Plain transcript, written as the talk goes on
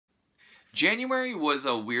January was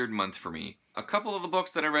a weird month for me. A couple of the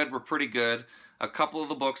books that I read were pretty good. A couple of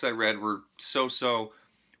the books I read were so-so.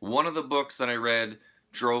 One of the books that I read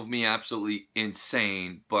drove me absolutely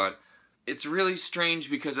insane, but it's really strange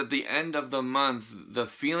because at the end of the month, the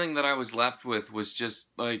feeling that I was left with was just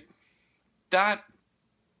like, that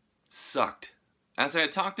sucked. As I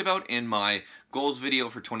had talked about in my goals video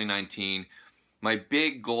for 2019, my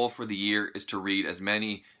big goal for the year is to read as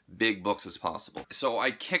many big books as possible. So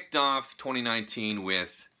I kicked off 2019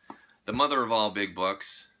 with the mother of all big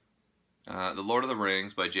books, The Lord of the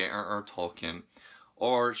Rings by J.R.R. Tolkien,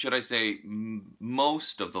 or should I say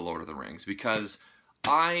most of The Lord of the Rings, because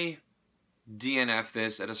I DNF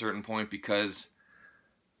this at a certain point because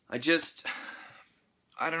I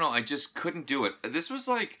don't know, I just couldn't do it. This was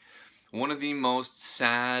like one of the most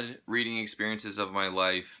sad reading experiences of my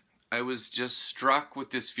life. I was just struck with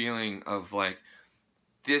this feeling of like,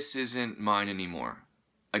 this isn't mine anymore.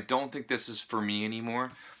 I don't think this is for me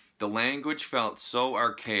anymore. The language felt so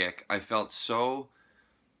archaic. I felt so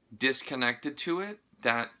disconnected to it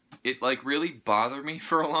that it like really bothered me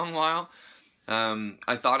for a long while.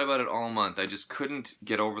 I thought about it all month. I just couldn't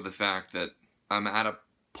get over the fact that I'm at a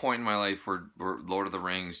point in my life where Lord of the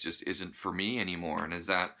Rings just isn't for me anymore. And is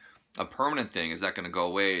that a permanent thing? Is that going to go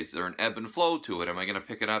away? Is there an ebb and flow to it? Am I going to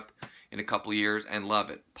pick it up in a couple of years and love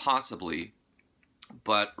it? Possibly.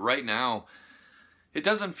 But right now, it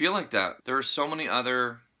doesn't feel like that. There are so many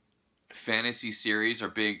other fantasy series or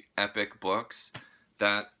big epic books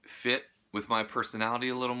that fit with my personality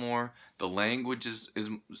a little more. The language is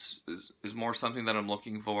more something that I'm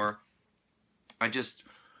looking for. I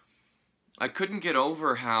couldn't get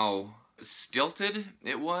over how stilted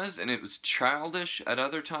it was, and it was childish at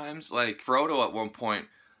other times. Like Frodo at one point,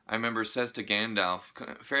 I remember, says to Gandalf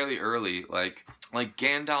fairly early, like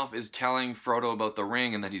Gandalf is telling Frodo about the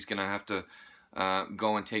ring and that he's gonna have to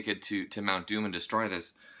go and take it to Mount Doom and destroy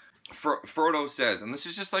this. Frodo says, and this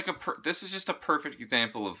is just like this is just a perfect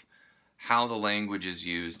example of how the language is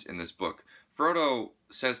used in this book. Frodo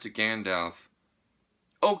says to Gandalf,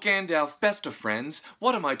 "Oh Gandalf, best of friends,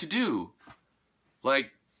 what am I to do?"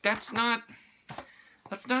 Like, that's not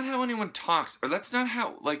how anyone talks, or that's not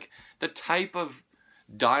how, like, the type of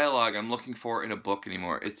dialogue I'm looking for in a book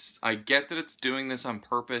anymore. I get that it's doing this on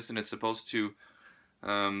purpose and it's supposed to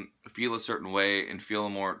feel a certain way and feel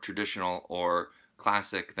more traditional or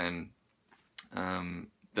classic than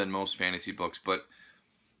most fantasy books, but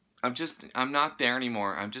I'm not there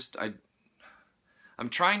anymore. I'm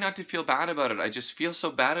trying not to feel bad about it. I just feel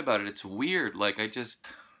so bad about it. It's weird. Like,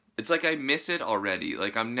 it's like I miss it already.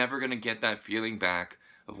 Like, I'm never gonna get that feeling back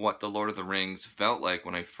of what The Lord of the Rings felt like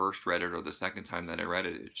when I first read it or the second time that I read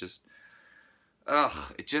it. It just,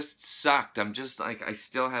 it just sucked. I'm just like, I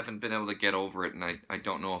still haven't been able to get over it, and I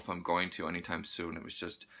don't know if I'm going to anytime soon. It was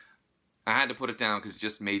just, I had to put it down because it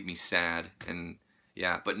just made me sad. And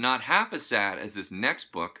yeah, but not half as sad as this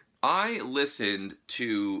next book. I listened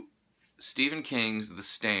to Stephen King's The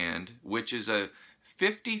Stand, which is a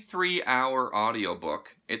 53-hour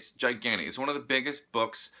audiobook. It's gigantic. It's one of the biggest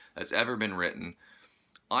books that's ever been written.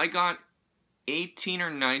 I got 18 or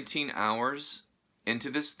 19 hours into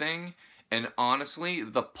this thing, and honestly,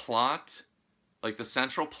 the plot, like the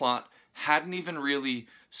central plot, hadn't even really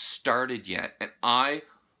started yet, and I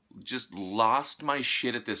just lost my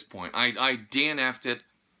shit at this point. I DNF'd it.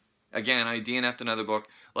 Again, I DNF'd another book.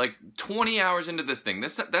 Like, 20 hours into this thing.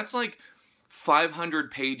 That's like 500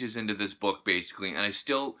 pages into this book, basically, and I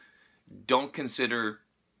still don't consider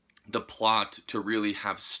the plot to really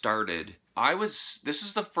have started. This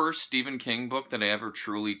is the first Stephen King book that I ever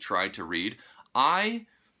truly tried to read. I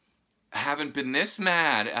haven't been this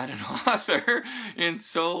mad at an author in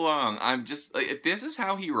so long. I'm just, like, if this is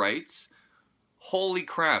how he writes, holy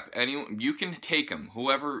crap, anyone, you can take him.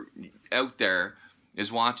 Whoever out there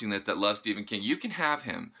is watching this that loves Stephen King, you can have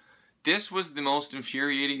him. This was the most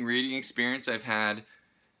infuriating reading experience I've had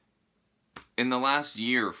in the last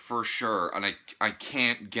year, for sure, and I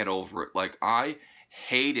can't get over it. Like, I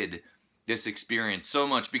hated this experience so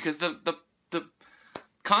much because the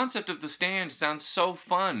concept of The Stand sounds so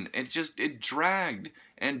fun. It dragged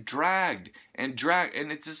and dragged and dragged,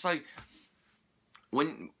 and it's just like,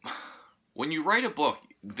 when you write a book,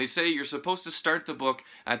 they say you're supposed to start the book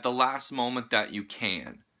at the last moment that you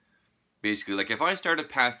can. Basically, like, if I started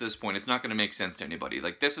past this point, it's not going to make sense to anybody.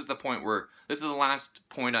 Like, this is the point where, this is the last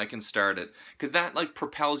point I can start it. Because that, like,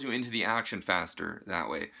 propels you into the action faster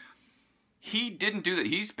that way. He didn't do that.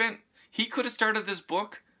 He could have started this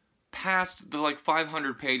book past the, like,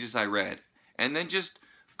 500 pages I read. And then just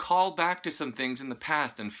call back to some things in the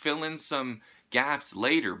past and fill in some gaps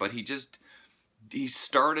later. But he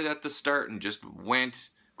started at the start and just went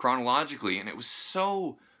chronologically, and it was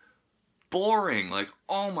so boring. Like,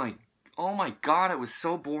 oh my God, it was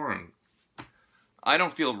so boring. I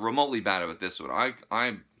don't feel remotely bad about this one.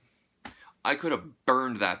 I could have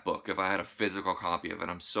burned that book if I had a physical copy of it.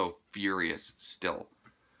 I'm so furious still.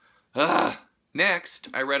 Next,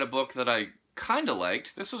 I read a book that I kind of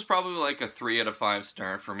liked. This was probably like a 3 out of 5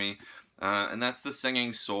 star for me. And that's The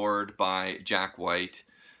Singing Sword by Jack Whyte.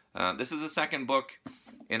 This is the second book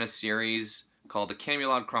in a series called The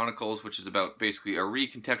Camelot Chronicles, which is about basically a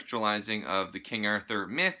recontextualizing of the King Arthur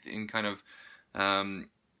myth in kind of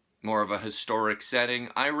more of a historic setting.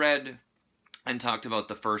 I read and talked about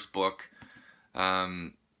the first book,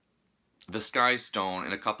 The Sky Stone,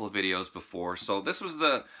 in a couple of videos before. So this was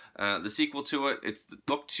the sequel to it. It's the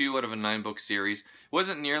book 2 out of a 9-book series. It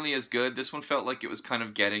wasn't nearly as good. This one felt like it was kind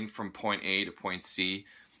of getting from point A to point C.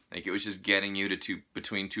 Like it was just getting you to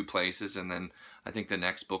between two places, and then I think the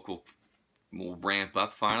next book will ramp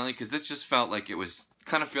up finally, because this just felt like it was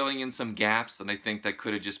kind of filling in some gaps that I think that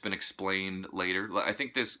could have just been explained later. I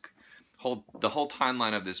think the whole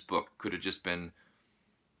timeline of this book could have just been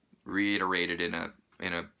reiterated in a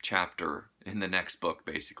chapter in the next book,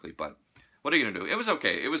 basically. But what are you gonna do? It was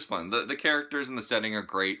okay. It was fun. The characters and the setting are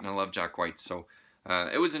great, and I love Jack Whyte, so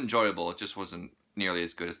it was enjoyable. It just wasn't nearly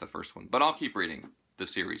as good as the first one. But I'll keep reading the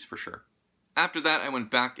series for sure. After that, I went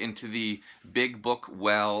back into the big book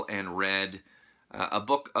well and read a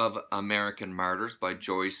book of American Martyrs by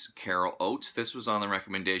Joyce Carol Oates. This was on the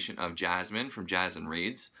recommendation of Jasmine from Jasmine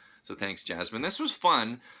Reads. So thanks, Jasmine. This was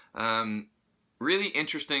fun. Really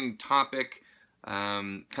interesting topic.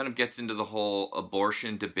 Kind of gets into the whole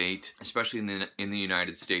abortion debate, especially in the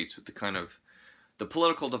United States, with the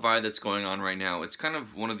political divide that's going on right now. It's kind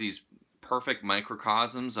of one of these perfect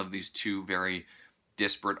microcosms of these two very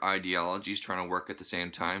disparate ideologies trying to work at the same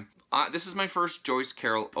time. This is my first Joyce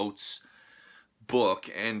Carol Oates book,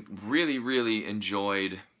 and really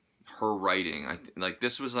enjoyed her writing.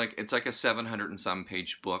 This was it's like a 700 and some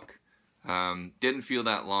page book. Didn't feel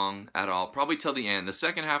that long at all, probably till the end. The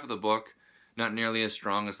second half of the book, not nearly as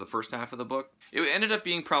strong as the first half of the book. It ended up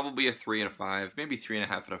being probably a 3 out of 5, maybe 3.5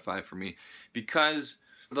 out of 5 for me, because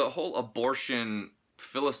the whole abortion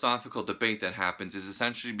philosophical debate that happens is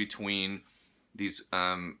essentially between these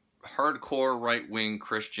hardcore right-wing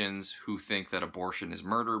Christians who think that abortion is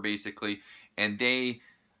murder, basically, and they,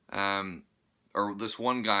 or this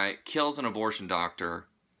one guy kills an abortion doctor,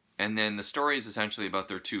 and then the story is essentially about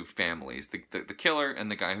their two families, the killer and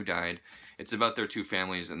the guy who died. It's about their two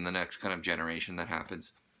families and the next kind of generation that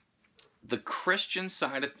happens. The Christian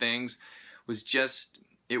side of things was just,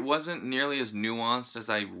 it wasn't nearly as nuanced as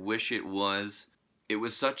I wish it was. It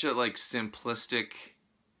was such a simplistic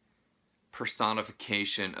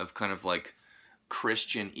personification of kind of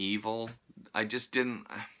Christian evil. I just didn't,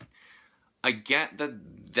 I get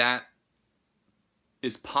that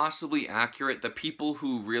is possibly accurate. The people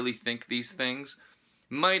who really think these things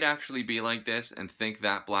might actually be like this and think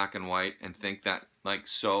that black and white and think that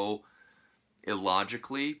so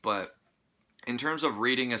illogically, but in terms of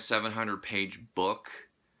reading a 700-page book,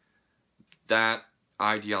 that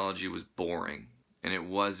ideology was boring, and it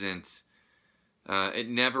wasn't, it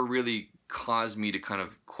never really caused me to kind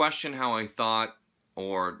of question how I thought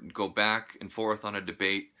or go back and forth on a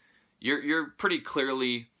debate. You're pretty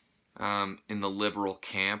clearly in the liberal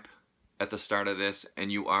camp at the start of this,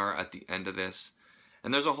 and you are at the end of this.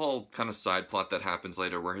 And there's a whole kind of side plot that happens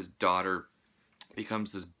later where his daughter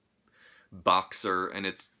becomes this boxer, and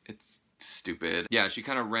it's stupid. Yeah, she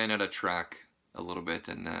kind of ran out of track a little bit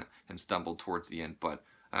and stumbled towards the end, but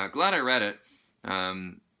glad I read it.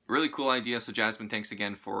 Really cool idea, so Jasmine, thanks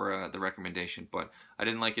again for the recommendation, but I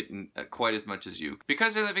didn't like it quite as much as you.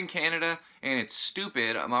 Because I live in Canada and it's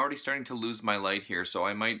stupid, I'm already starting to lose my light here, so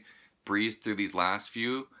I might breeze through these last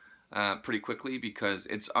few pretty quickly, because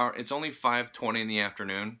it's only 5:20 in the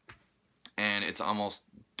afternoon and it's almost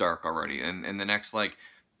dark already, and in the next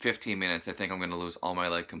 15 minutes I think I'm going to lose all my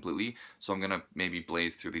light completely, so I'm going to maybe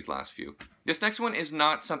blaze through these last few. This next one is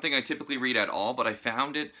not something I typically read at all, but I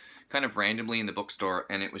found it kind of randomly in the bookstore,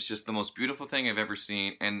 and it was just the most beautiful thing I've ever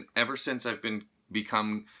seen. And ever since I've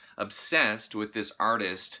become obsessed with this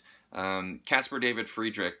artist, Caspar David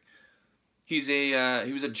Friedrich. He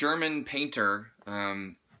was a German painter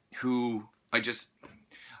who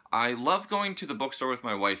I love going to the bookstore with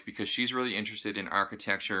my wife because she's really interested in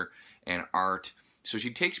architecture and art. So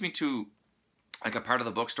she takes me to a part of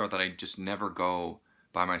the bookstore that I just never go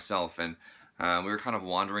by myself, and we were kind of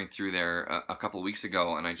wandering through there a couple of weeks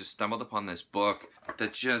ago, and I just stumbled upon this book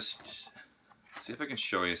that just, see if I can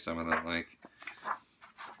show you some of them.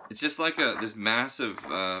 It's just this massive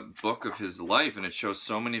book of his life, and it shows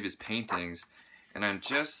so many of his paintings, And I'm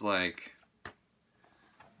just like,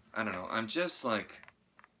 I don't know, I'm just like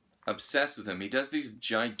obsessed with him. He does these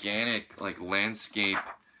gigantic like landscape,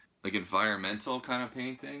 like environmental kind of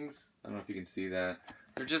paintings. I don't know if you can see that.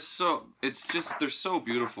 They're just so, they're so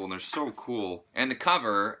beautiful and they're so cool. And the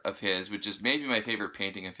cover of his, which is maybe my favorite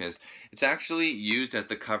painting of his, it's actually used as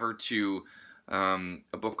the cover to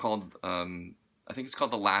a book called, I think it's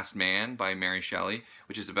called The Last Man by Mary Shelley,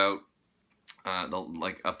 which is about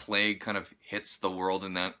like a plague kind of hits the world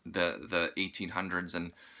in the 1800s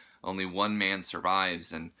and only one man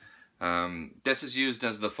survives. And this is used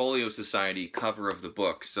as the Folio Society cover of the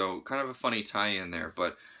book. So kind of a funny tie-in there,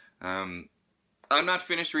 but I'm not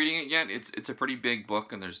finished reading it yet. It's a pretty big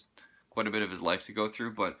book, and there's quite a bit of his life to go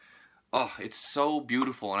through. But oh, it's so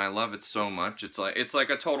beautiful, and I love it so much. It's like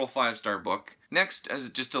a total 5-star book. Next, as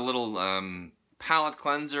just a little palate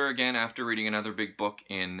cleanser, again after reading another big book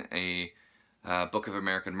in a Book of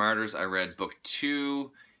American Martyrs, I read book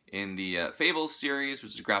 2 in the Fables series,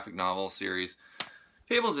 which is a graphic novel series.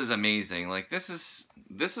 Fables is amazing. Like this is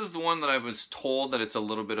the one that I was told that it's a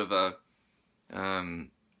little bit of a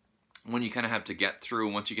one you kind of have to get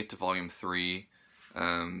through. Once you get to volume 3,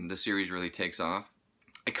 the series really takes off.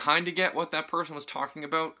 I kind of get what that person was talking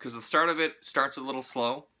about, because the start of it starts a little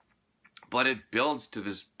slow, but it builds to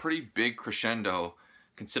this pretty big crescendo,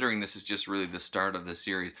 considering this is just really the start of the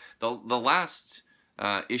series. The last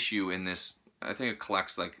issue in this, I think it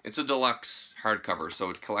collects, like, it's a deluxe hardcover, so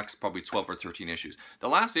it collects probably 12 or 13 issues. The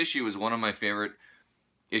last issue is one of my favorite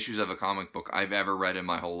issues of a comic book I've ever read in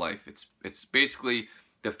my whole life. It's basically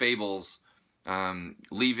the Fables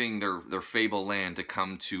leaving their fable land to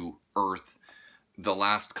come to Earth the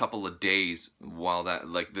last couple of days while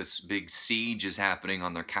this big siege is happening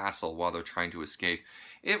on their castle while they're trying to escape.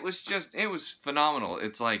 It was phenomenal.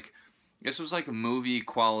 It's like, this was like a movie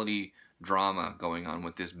quality drama going on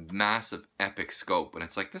with this massive epic scope, and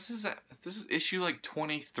it's like, this is issue like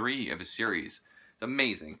 23 of a series. It's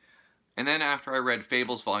amazing. And then after I read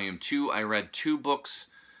Fables Volume 2, I read 2 books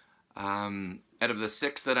out of the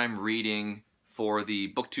 6 that I'm reading for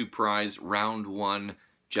the BookTube Prize Round 1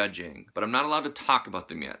 judging. But I'm not allowed to talk about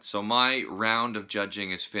them yet. So my round of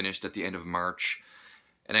judging is finished at the end of March,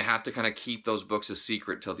 and I have to kind of keep those books a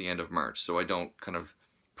secret till the end of March, so I don't kind of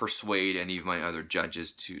persuade any of my other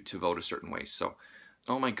judges to vote a certain way. So,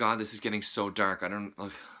 oh my god, this is getting so dark.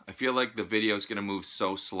 I feel like the video is going to move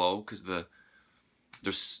so slow because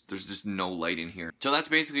there's just no light in here. So that's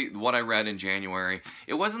basically what I read in January.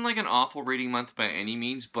 It wasn't like an awful reading month by any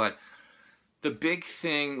means, but the big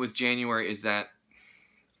thing with January is that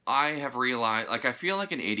I have realized, like, I feel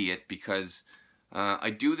like an idiot because I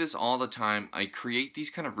do this all the time. I create these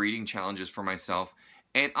kind of reading challenges for myself,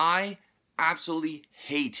 and I absolutely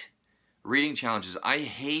hate reading challenges. I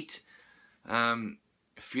hate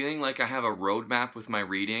feeling like I have a roadmap with my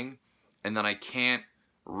reading and that I can't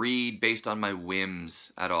read based on my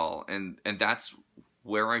whims at all. And that's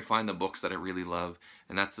where I find the books that I really love,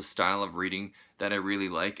 and that's the style of reading that I really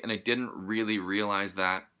like. And I didn't really realize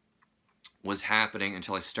that was happening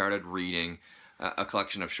until I started reading a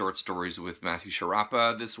collection of short stories with Matthew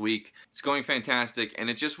Sharapa this week. It's going fantastic, and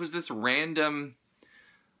it just was this random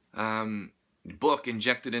book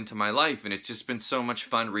injected into my life, and it's just been so much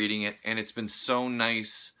fun reading it, and it's been so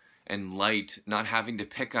nice and light not having to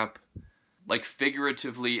pick up, like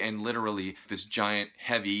figuratively and literally, this giant,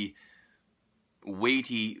 heavy,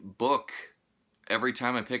 weighty book every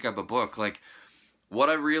time I pick up a book. Like, what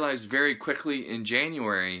I realized very quickly in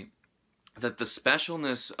January, that the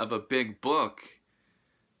specialness of a big book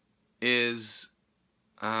is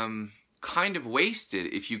kind of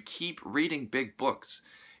wasted if you keep reading big books.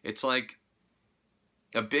 It's like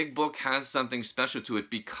a big book has something special to it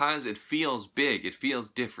because it feels big, it feels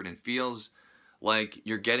different, it feels like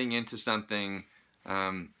you're getting into something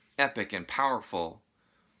epic and powerful.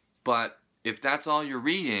 But if that's all you're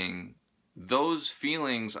reading, those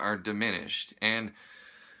feelings are diminished. And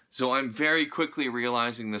so I'm very quickly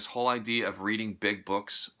realizing this whole idea of reading big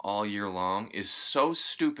books all year long is so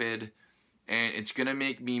stupid, and it's going to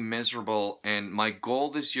make me miserable. And my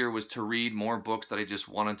goal this year was to read more books that I just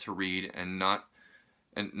wanted to read, and not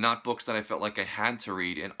books that I felt like I had to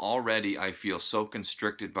read. And already I feel so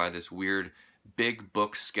constricted by this weird big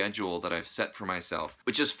book schedule that I've set for myself,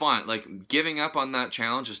 which is fine. Like, giving up on that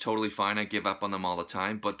challenge is totally fine. I give up on them all the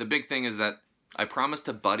time. But the big thing is that I promised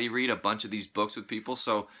to buddy read a bunch of these books with people,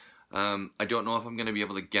 so I don't know if I'm going to be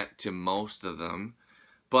able to get to most of them,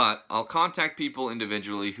 but I'll contact people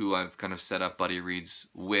individually who I've kind of set up buddy reads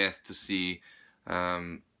with to see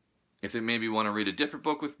if they maybe want to read a different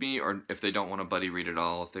book with me, or if they don't want to buddy read at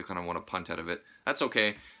all, if they kind of want to punt out of it, that's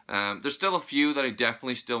okay. There's still a few that I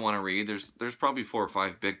definitely still want to read. There's probably 4 or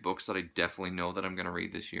 5 big books that I definitely know that I'm going to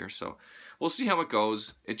read this year. So we'll see how it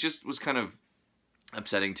goes. It just was kind of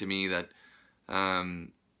upsetting to me that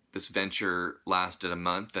this venture lasted a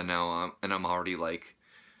month, and now I'm already like,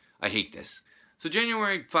 I hate this. So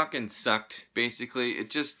January fucking sucked, basically.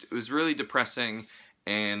 It was really depressing.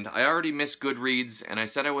 And I already missed Goodreads, and I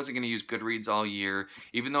said I wasn't going to use Goodreads all year,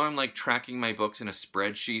 even though I'm like tracking my books in a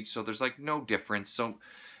spreadsheet, so there's like no difference. So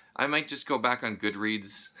I might just go back on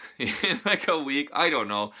Goodreads in like a week. I don't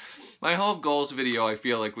know. My whole goals video, I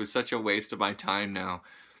feel like, was such a waste of my time now,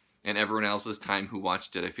 and everyone else's time who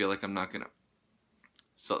watched it. I feel like I'm not going to...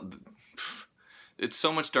 So it's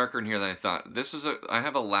so much darker in here than I thought. I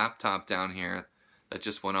have a laptop down here that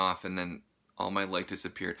just went off, and then all my light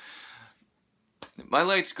disappeared. My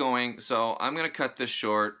light's going, so I'm going to cut this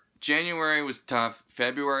short. January was tough.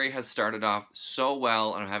 February has started off so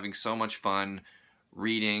well, and I'm having so much fun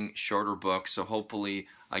reading shorter books. So hopefully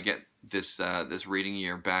I get this reading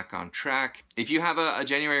year back on track. If you have a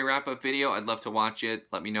January wrap-up video, I'd love to watch it.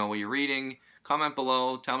 Let me know what you're reading. Comment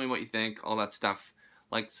below. Tell me what you think. All that stuff.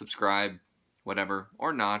 Like, subscribe, whatever.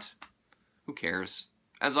 Or not. Who cares?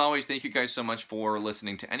 As always, thank you guys so much for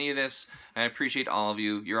listening to any of this. I appreciate all of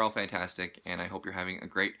you. You're all fantastic, and I hope you're having a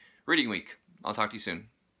great reading week. I'll talk to you soon.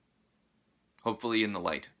 Hopefully in the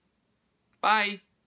light. Bye!